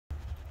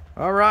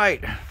All right,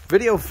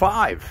 video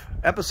 5,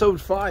 episode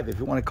 5, if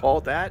you want to call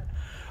it that,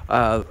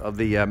 of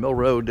the Mill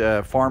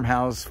Road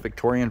farmhouse,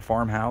 Victorian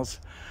farmhouse.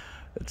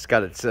 It's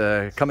got its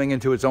coming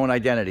into its own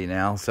identity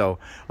now. So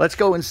let's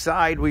go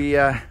inside. We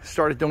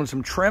started doing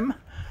some trim,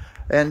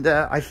 and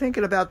I think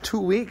in about 2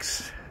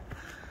 weeks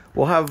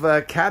we'll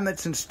have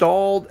cabinets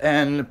installed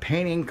and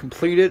painting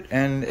completed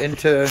and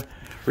into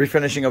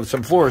refinishing of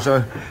some floors.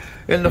 So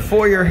in the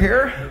foyer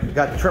here, we've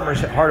got the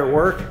trimmers hard at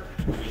work.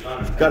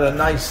 Got a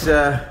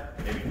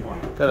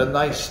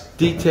nice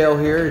detail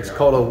here. It's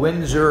called a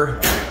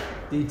Windsor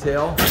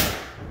detail.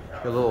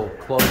 Got a little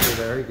closer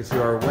there. You can see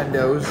our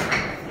windows.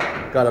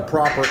 Got a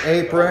proper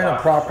apron, a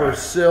proper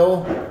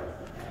sill.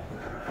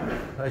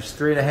 Nice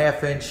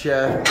 3.5 inch.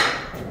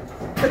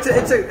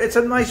 It's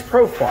a nice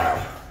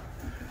profile.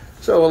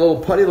 So a little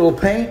putty, little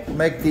paint,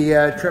 make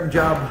the trim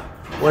job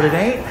what it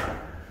ain't.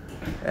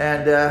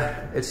 And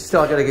it's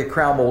still got to get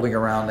crown molding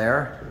around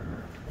there.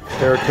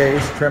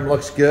 Staircase trim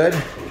looks good.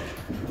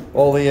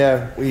 All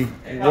the we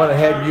went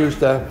ahead and used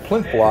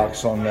plinth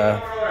blocks on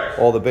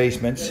all the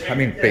basements.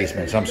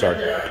 I'm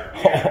sorry.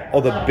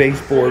 All the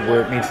baseboard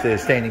where it meets the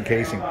standing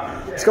casing.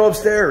 Let's go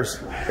upstairs.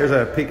 Here's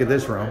a peek of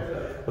this room.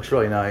 Looks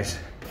really nice.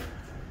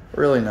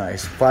 Really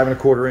nice.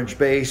 5.25 inch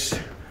base.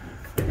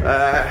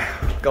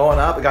 Going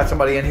up. We got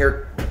somebody in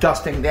here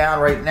dusting down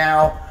right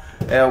now.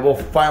 We'll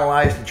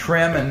finalize the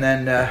trim and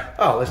then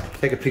let's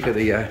take a peek of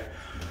the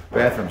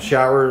bathroom.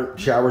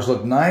 Showers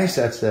look nice.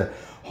 That's the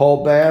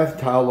hall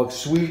bath. Tile looks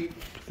sweet.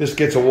 This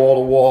gets a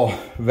wall-to-wall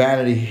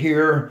vanity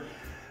here.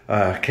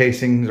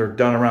 Casings are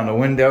done around the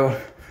window.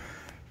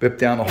 Bip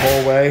down the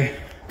hallway.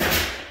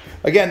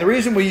 Again, the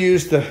reason we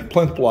use the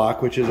plinth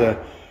block, which is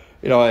a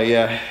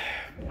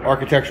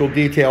architectural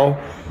detail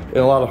in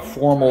a lot of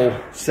formal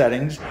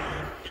settings,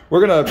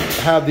 we're gonna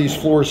have these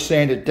floors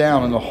sanded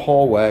down in the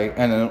hallway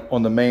and then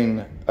on the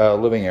main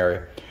living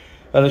area.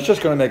 And it's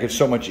just gonna make it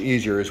so much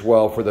easier as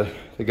well for the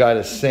guy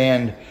to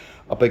sand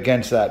up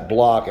against that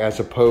block as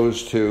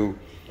opposed to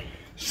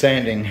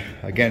sanding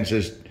against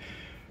this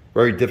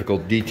very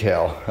difficult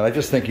detail. And I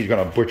just think he's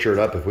gonna butcher it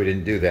up if we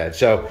didn't do that.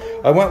 So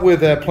I went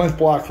with a plinth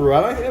block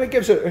throughout, and it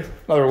gives it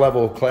another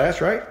level of class,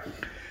 right?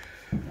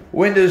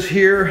 Windows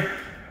here,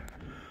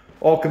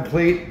 all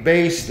complete.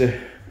 Base, the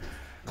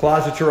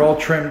closets are all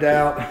trimmed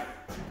out.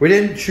 We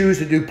didn't choose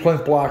to do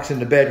plinth blocks in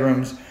the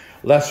bedrooms,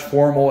 less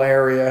formal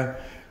area.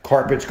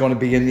 Carpet's gonna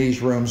be in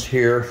these rooms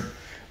here.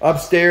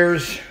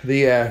 Upstairs,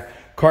 the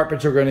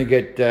carpets are gonna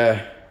get,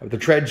 the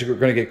treads are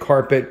gonna get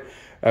carpet.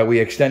 We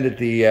extended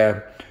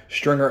the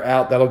stringer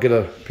out. That'll get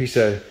a piece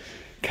of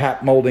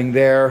cap molding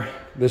there.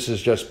 This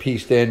is just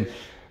pieced in,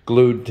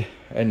 glued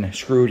and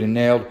screwed and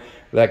nailed.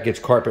 That gets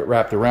carpet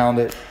wrapped around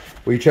it.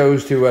 We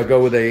chose to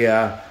go with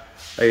a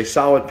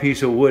solid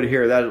piece of wood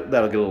here. That'll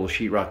get a little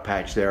sheetrock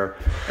patch there.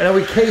 And then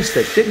we cased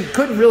it.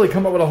 Couldn't really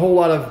come up with a whole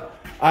lot of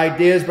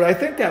ideas, but I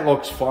think that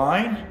looks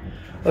fine.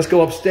 Let's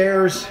go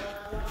upstairs.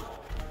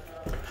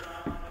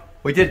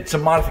 We did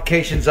some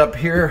modifications up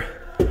here.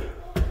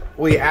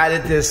 We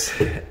added this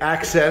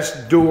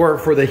access door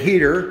for the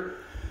heater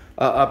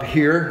up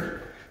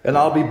here, and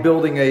I'll be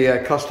building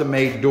a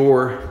custom-made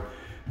door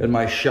in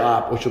my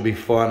shop, which will be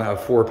fun. A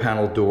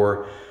 4-panel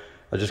door.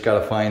 I just got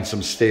to find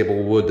some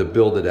stable wood to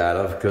build it out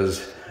of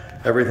because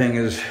everything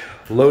is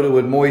loaded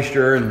with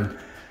moisture, and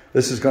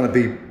this is going to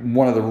be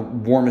one of the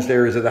warmest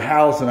areas of the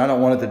house, and I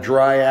don't want it to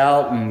dry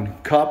out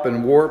and cup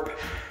and warp.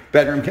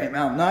 Bedroom came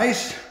out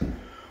nice.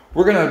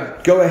 We're going to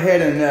go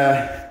ahead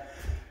and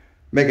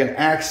make an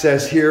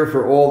access here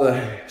for all the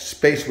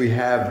space we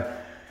have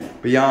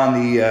beyond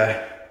the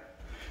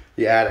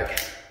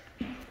attic.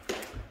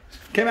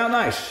 Came out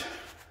nice.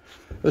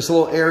 This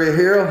little area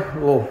here, a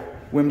little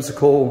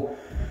whimsical,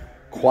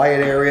 quiet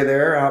area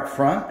there out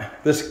front.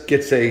 This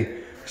gets a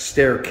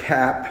stair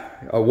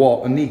cap,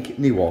 a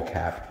knee wall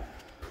cap.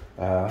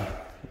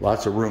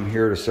 Lots of room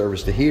here to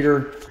service the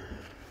heater.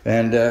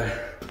 And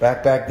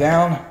back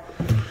down.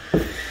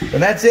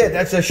 And that's it.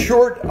 That's a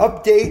short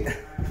update.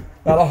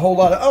 Not a whole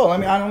lot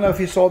of, I don't know if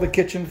you saw the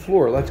kitchen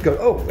floor. Let's go.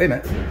 Oh, wait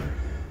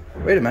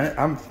a minute.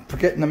 I'm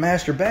forgetting the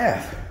master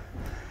bath.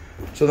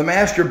 So the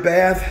master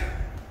bath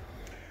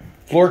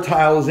floor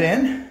tile is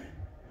in.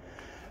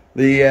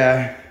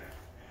 The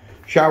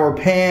shower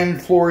pan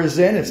floor is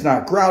in. It's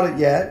not grouted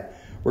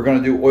yet. We're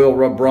going to do oil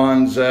rub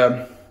bronze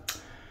trim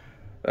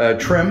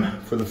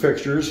for the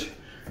fixtures.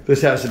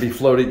 This has to be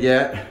floated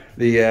yet.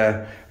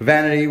 The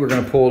vanity, we're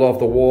going to pull it off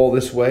the wall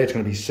this way. It's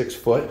going to be 6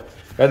 foot.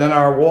 And then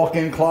our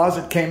walk-in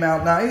closet came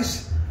out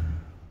nice.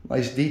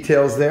 Nice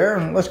details there.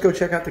 And let's go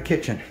check out the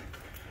kitchen.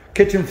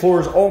 Kitchen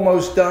floor is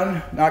almost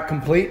done. Not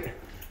complete,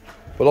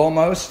 but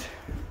almost.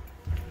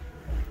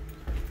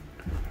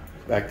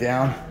 Back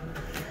down.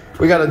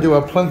 We got to do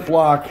a plinth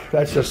block.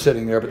 That's just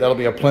sitting there, but that'll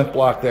be a plinth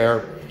block there.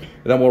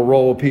 And then we'll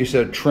roll a piece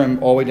of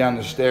trim all the way down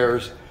the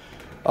stairs.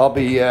 I'll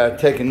be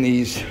taking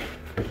these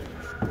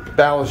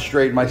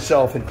balustrade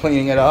myself and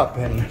cleaning it up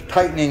and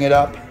tightening it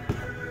up.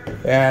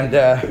 And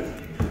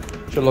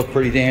should look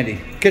pretty dandy.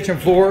 Kitchen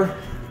floor,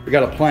 we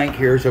got a plank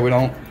here so we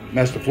don't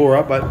mess the floor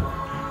up, but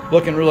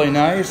looking really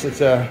nice.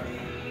 It's a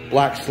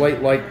black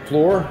slate-like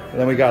floor. And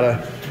then we got a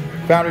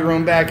foundry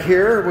room back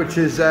here, which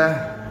is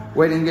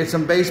waiting to get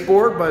some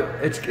baseboard, but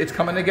it's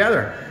coming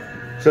together.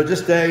 So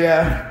just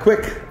a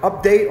quick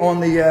update on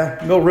the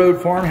Mill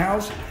Road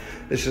Farmhouse.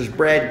 This is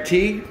Brad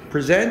T.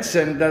 Presents,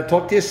 and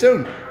talk to you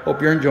soon.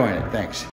 Hope you're enjoying it. Thanks.